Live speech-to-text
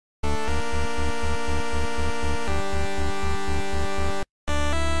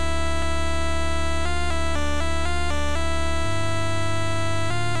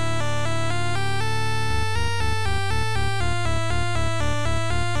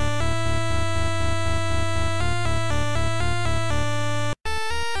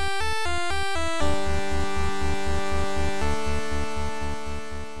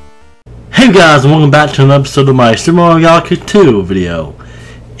Hey guys, and welcome back to an episode of my Super Mario Galaxy 2 video.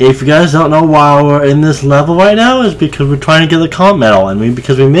 If you guys don't know why we're in this level right now, is because we're trying to get the comp medal, and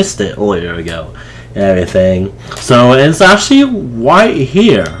because we missed it earlier ago and everything. So it's actually right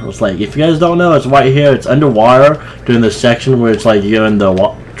here. It's like, if you guys don't know, it's right here. It's underwater during the section where it's like you're in the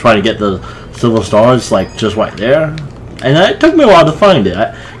trying to get the silver stars. It's like just right there. And it took me a while to find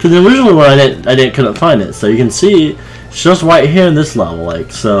it, because originally when I couldn't find it. So you can see it's just right here in this level,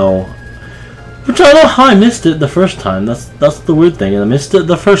 like so. Which I don't know how I missed it the first time. That's the weird thing. And I missed it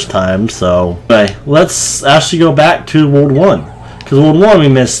the first time. So anyway, let's actually go back to World 1, because World 1 we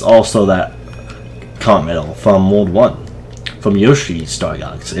missed also that comp medal from World 1 from Yoshi's Star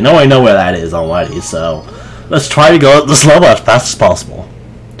Galaxy. I know where that is already. So let's try to go at this level as fast as possible,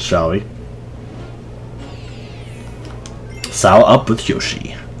 shall we? Sail up with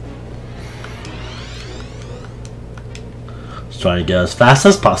Yoshi. Let's try to get as fast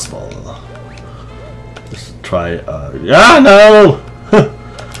as possible. Try, no!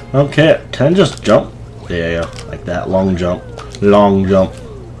 Okay, can I just jump? There, like that, long jump. Oh,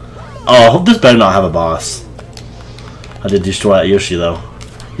 I hope this better not have a boss. I did destroy that Yoshi though.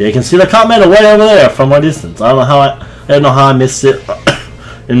 Yeah, you can see the comp medal way over there from my distance. I don't know how I missed it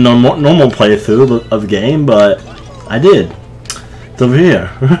in normal playthrough of the game, but I did. It's over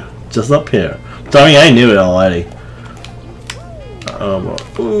here, just up here. So, I mean, I knew it already.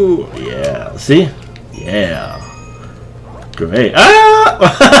 Ooh, yeah. See? Yeah. Great.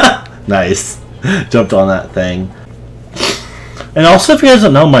 Ah! Nice. Jumped on that thing. And also, if you guys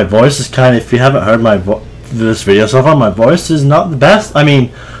don't know, my voice is kind of, if you haven't heard this video so far, my voice is not the best. I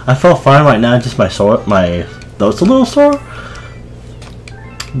mean, I feel fine right now, just my throat's a little sore.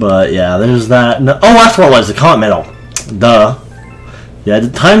 But yeah, there's that. No, oh, that's what it was, the comp medal. Duh. Yeah, the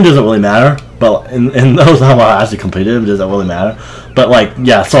time doesn't really matter, but in those how I actually completed it, doesn't really matter. But like,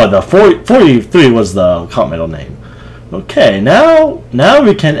 yeah, sorry, the 43 was the comp medal name. Okay, now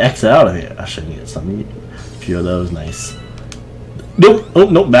we can exit out of here. I should get some, a few of those, nice. Nope, oh,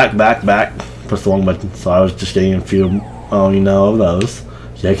 nope, back. Press the wrong button, so I was just getting a few, of those.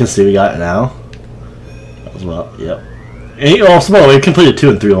 Yeah, you can see we got it now. As well, yep. And also, well, we completed 2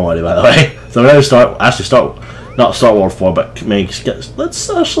 and 3 already, by the way. So we're gonna not start World 4, but I'm actually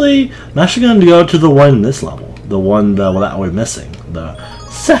going to go to the one in this level. The one that we're missing. The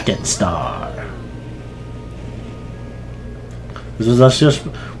second star.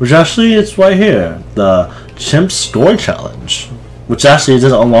 Which actually, it's right here. The Chimp Score Challenge. Which actually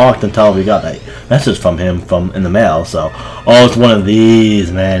isn't unlocked until we got a message from him in the mail. So, oh, it's one of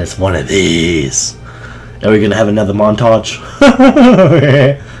these, man. It's one of these. Are we going to have another montage?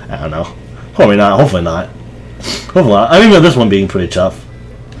 I don't know. Probably not. Hopefully not. I remember this one being pretty tough.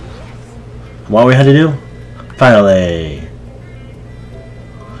 What we had to do? Finally.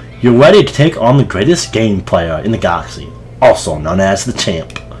 You're ready to take on the greatest game player in the galaxy, also known as the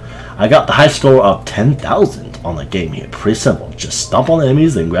Champ. I got the high score of 10,000 on the game here. Pretty simple. Just stomp on the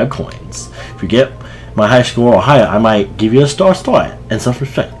enemies and grab coins. If you get my high score or higher, I might give you a star and some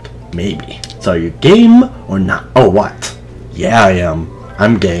respect. Maybe. So are you game or not? Oh, what? Yeah, I am.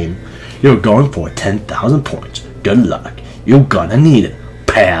 I'm game. You're going for 10,000 points. Good luck. You're gonna need it,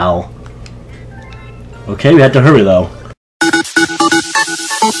 pal. Okay, we had to hurry though.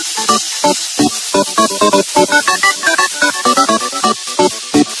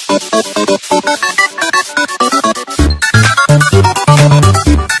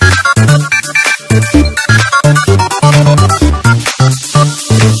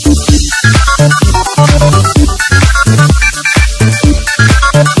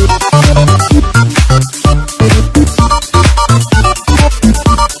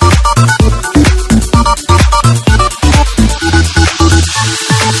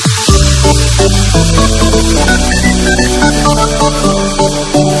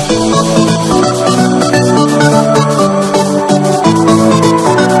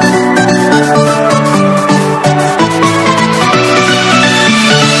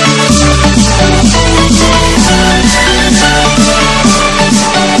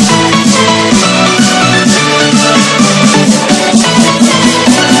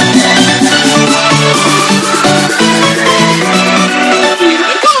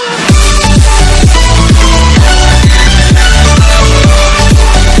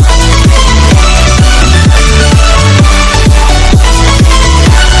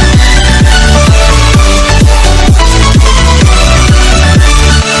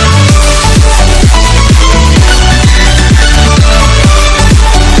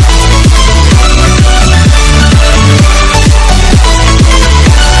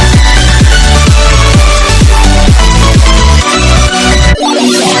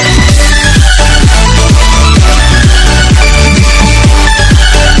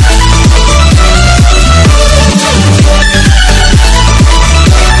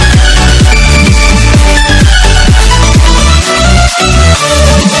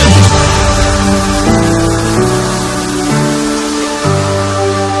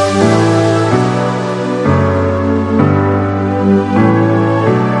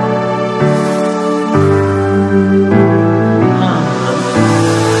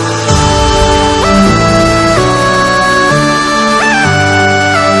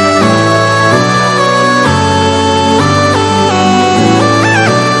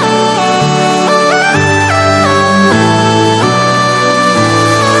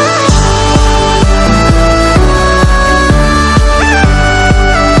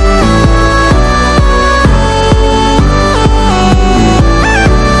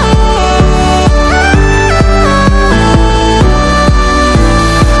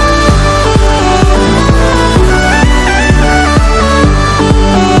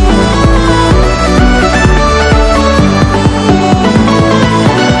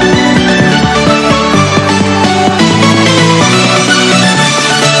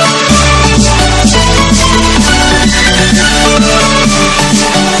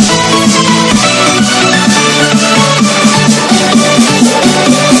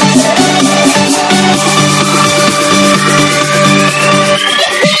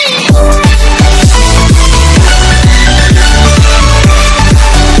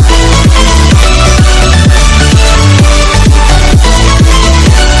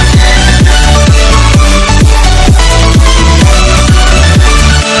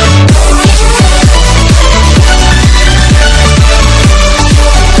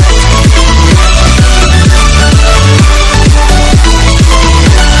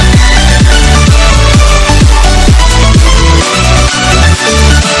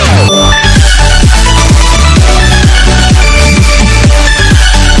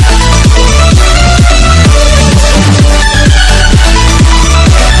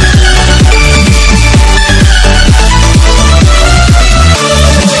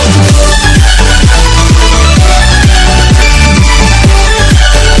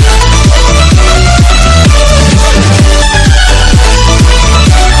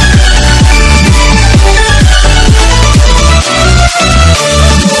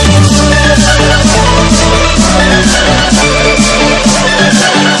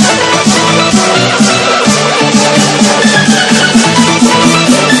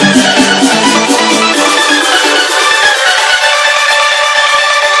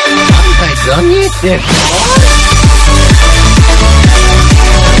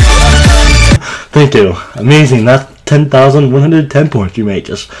 Thank you. Amazing. That's 10,110 points. You may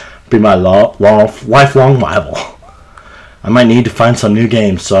just be my lifelong rival. I might need to find some new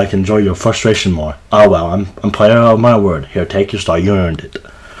games so I can enjoy your frustration more. Oh well, I'm player of my word. Here, take your star. You earned it.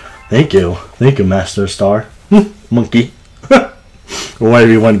 Thank you, Master Star, Monkey, or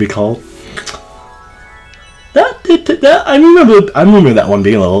whatever you want to be called. I remember that one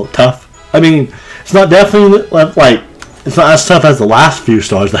being a little tough. I mean, it's not definitely like it's not as tough as the last few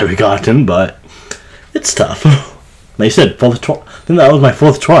stars that we gotten, but it's tough. Like you said, fourth try. I think that was my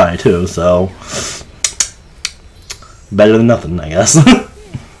 4th try too, so. Better than nothing, I guess.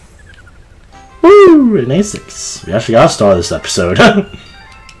 Woo! An A6. We actually got a star this episode.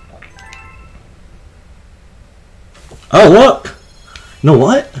 Oh, look! You know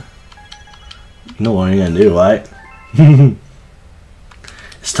what? You know what you're gonna do, right?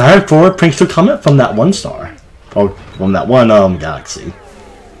 It's time for a prankster comment from that one star. Or from that one, galaxy.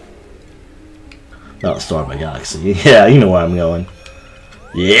 Not a star, but galaxy. Yeah, you know where I'm going.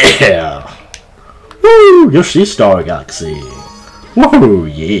 Yeah! Woo! Yoshi Star Galaxy. Woo!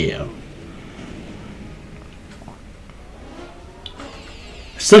 Yeah.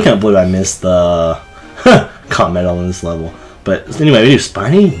 Still can't believe I missed the comment on this level. But anyway, we do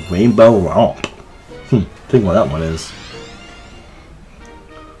Spiny Rainbow Romp. Think what that one is.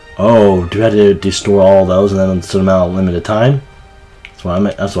 Oh, do we have to store all those and then a certain amount of limited time? That's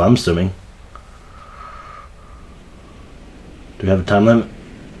what I'm assuming. Do we have a time limit?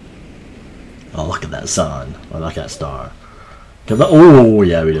 Oh, look at that sun. Oh, look at that star. Oh,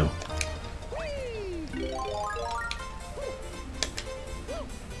 yeah, we do.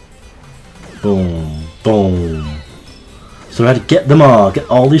 Boom, boom. So we had to get them all. Get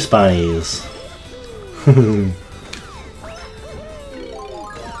all these spinies.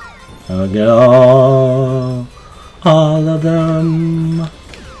 I'll get all of them.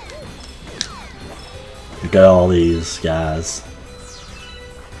 We got all these guys.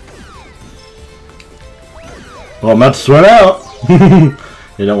 Well, I'm about to sweat out.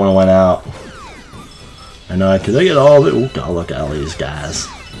 You don't want to win out. I know, because I get all the. Oh, God, look at all these guys.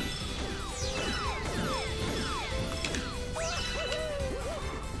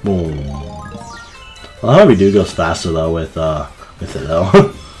 Boom. Well, I hope we do goes faster though with it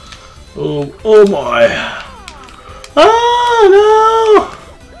though. oh my. Oh no!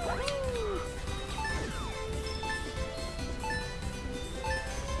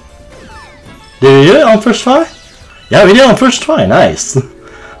 Did we do it on first try? Yeah, we did it on first try. Nice.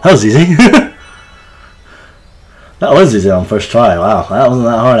 That was easy. That was easy on first try. Wow, that wasn't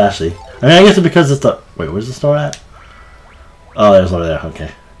that hard actually. I mean, I guess it's because it's the. Wait, where's the star at? Oh, there's one there. Okay.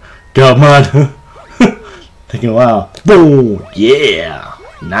 Come on. Taking a while. Boom. Yeah.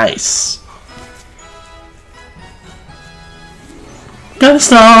 Nice. Got a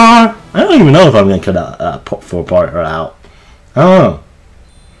star. I don't even know if I'm gonna cut out for part or out. I don't know.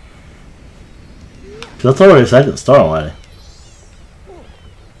 That's already a second star already.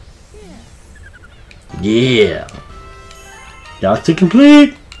 Yeah. Galaxy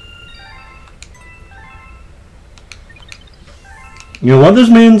complete. You know what this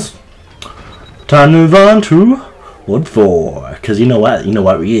means? Time to move on to Wood 4. Cause you know what?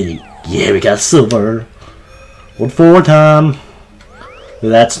 We got silver. Wood 4 time.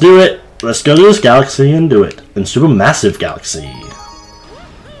 Let's do it. Let's go to this galaxy and do it. In supermassive galaxy.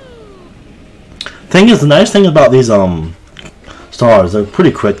 Thing is, the nice thing about these stars, they're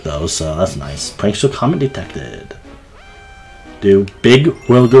pretty quick though, so that's nice. Prankster comment detected. Do Big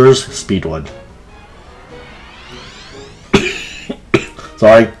Wilger's speedrun.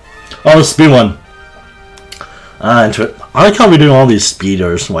 Sorry. Oh, the speed one. I like how we're doing all these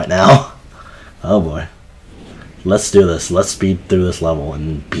speeders right now. Oh boy. Let's do this. Let's speed through this level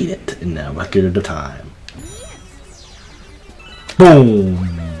and beat it in a record of the time. Boom.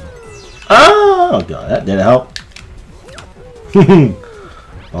 Oh god, that didn't help.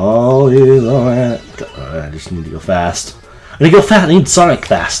 Oh, he's alright. I just need to go fast. I need to go fast. I need Sonic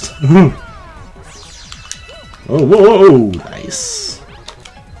fast. Oh, whoa, nice.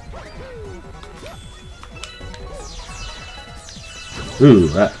 Ooh,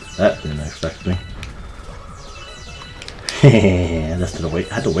 that didn't expect me. That's gonna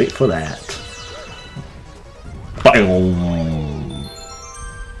wait. I had to wait for that. Bam.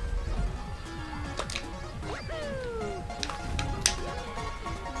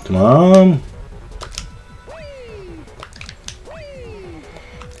 Come on.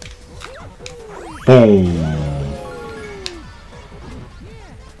 Boom.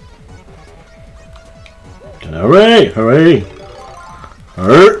 Hooray! Hooray!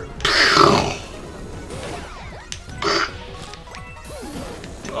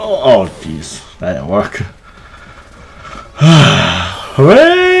 Oh, jeez. That didn't work.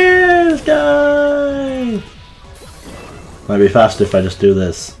 Hooray, this guy! Might be faster if I just do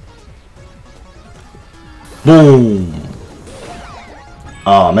this. Boom!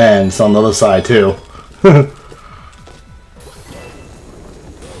 Oh man, it's on the other side too.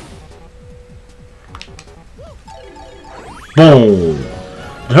 Boom!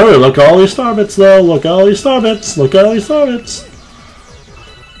 Hurry, look at all these star bits though, look at all these star bits, look at all these star bits.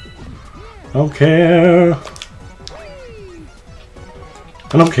 I don't care.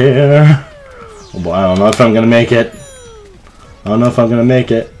 I don't care. Oh boy, I don't know if I'm gonna make it. I don't know if I'm gonna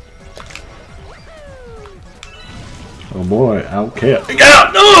make it. Oh boy, I don't care. Get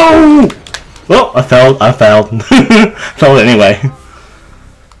out! No! Well, I failed. I failed. Failed anyway.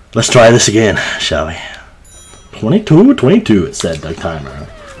 Let's try this again, shall we? 22, 22, it said, the timer.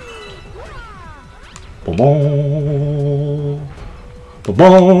 Ba-boom.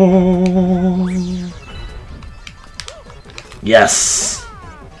 Ba-boom. Yes!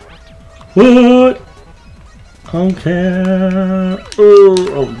 What? I don't care.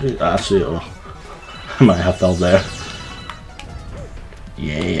 Oh, dude, actually, I might have fell there.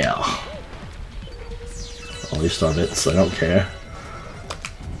 Yeah. All these star bits, I don't care.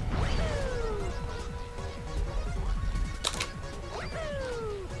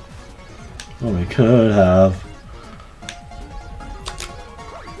 Well, we could have.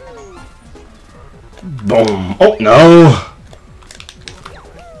 Boom! Oh no!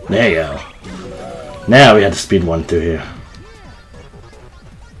 There you go. Now we had to speed one through here.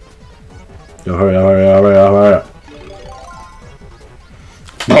 Yo, hurry up, hurry up, hurry up, hurry up.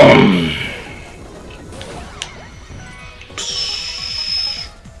 Boom!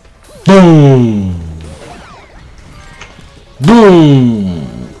 Boom! Boom!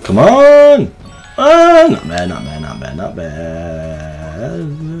 Come on! Ah, not bad, not bad, not bad, not bad.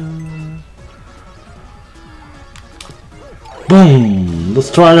 Boom!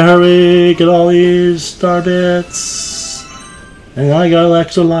 Let's try to hurry, get all these star bits. And I got an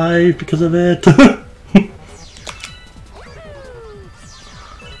extra life because of it.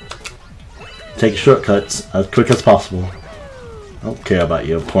 Take shortcuts as quick as possible. I don't care about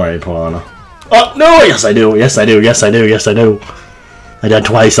you, poor piranha. Oh no! Yes I do, yes I do, yes I do, yes I do. I died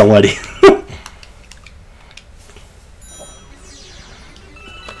twice already.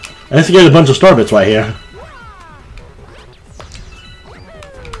 I have to get a bunch of star bits right here.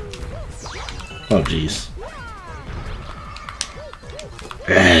 Oh jeez.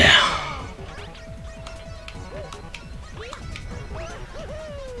 Yeah.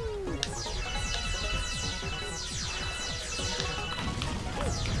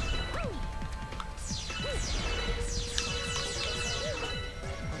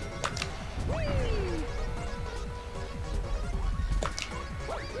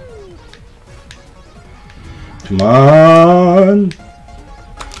 Come on.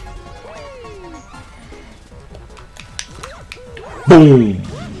 Boom.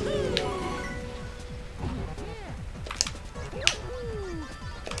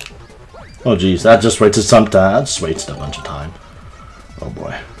 Oh geez, that just wasted some time. That just wasted a bunch of time. Oh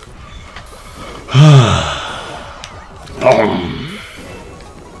boy. Boom.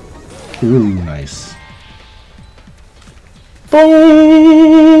 Ooh, nice.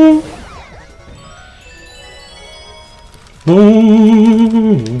 Boom. Boom.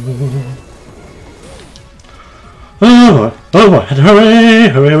 Oh boy, hurry, hurry,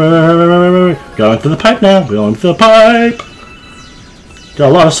 hurry, hurry, hurry. Going through the pipe now, going through the pipe. Got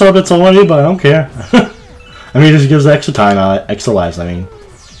a lot of star bits already, but I don't care. I mean, it just gives extra time, extra lives, I mean.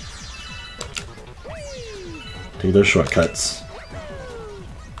 Take those shortcuts.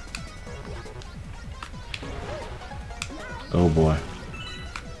 Oh boy.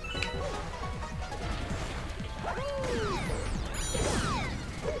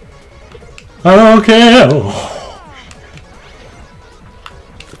 I don't care. Oh.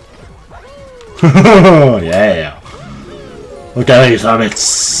 Yeah. Look at these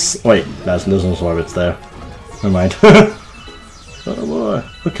orbits. Wait, there's no orbits there. Never mind. Oh boy.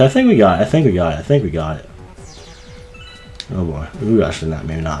 Okay, I think we got it. I think we got it. I think we got it. Oh boy. Ooh, actually not.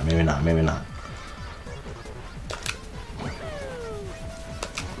 Maybe not. Maybe not. Maybe not.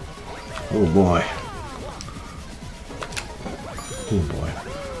 Oh boy. Oh boy.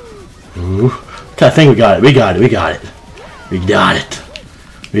 Ooh. Okay, I think we got it. We got it. We got it. We got it.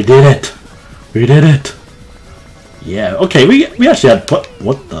 We did it. We did it. Yeah. Okay. We actually had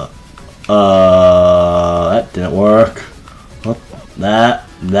what the that didn't work. What that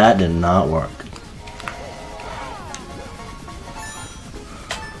did not work.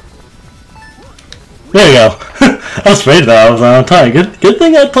 There you go. I was afraid that I was on time. Good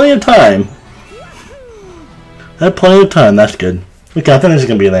thing I had plenty of time. I had plenty of time, that's good. Okay, I think this is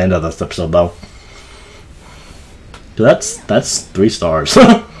gonna be the end of this episode though. That's 3 stars.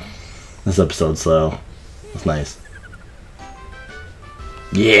 This episode, so that's nice.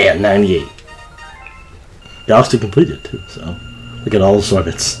 Yeah, 98. Galaxy completed too, so look at all the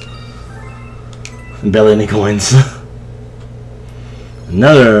sorbets. And barely any coins.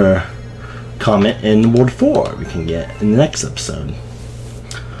 Another comment in World 4 we can get in the next episode.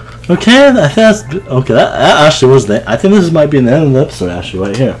 Okay, I think that's okay. That actually was the. I think this might be the end of the episode, actually,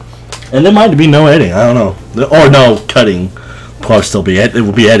 right here. And there might be no editing. I don't know, or no cutting. Probably still be it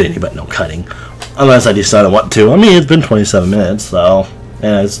will be editing, but no cutting, unless I decide what to. I mean, it's been 27 minutes, so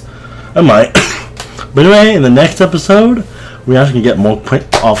as I might. But anyway, in the next episode, we're actually gonna get more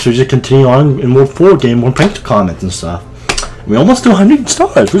officers to continue on in World 4 game, more prank comments and stuff. We almost do 100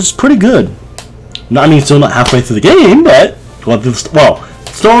 stars, which is pretty good. I mean, still not halfway through the game, but well,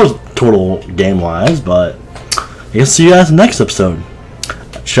 stars total game-wise. But I guess see you guys in the next episode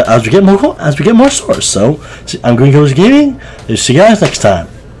as we get more stars. So I'm GreenCobrasGaming. See you guys next time.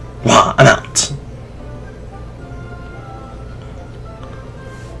 Wow, I'm out.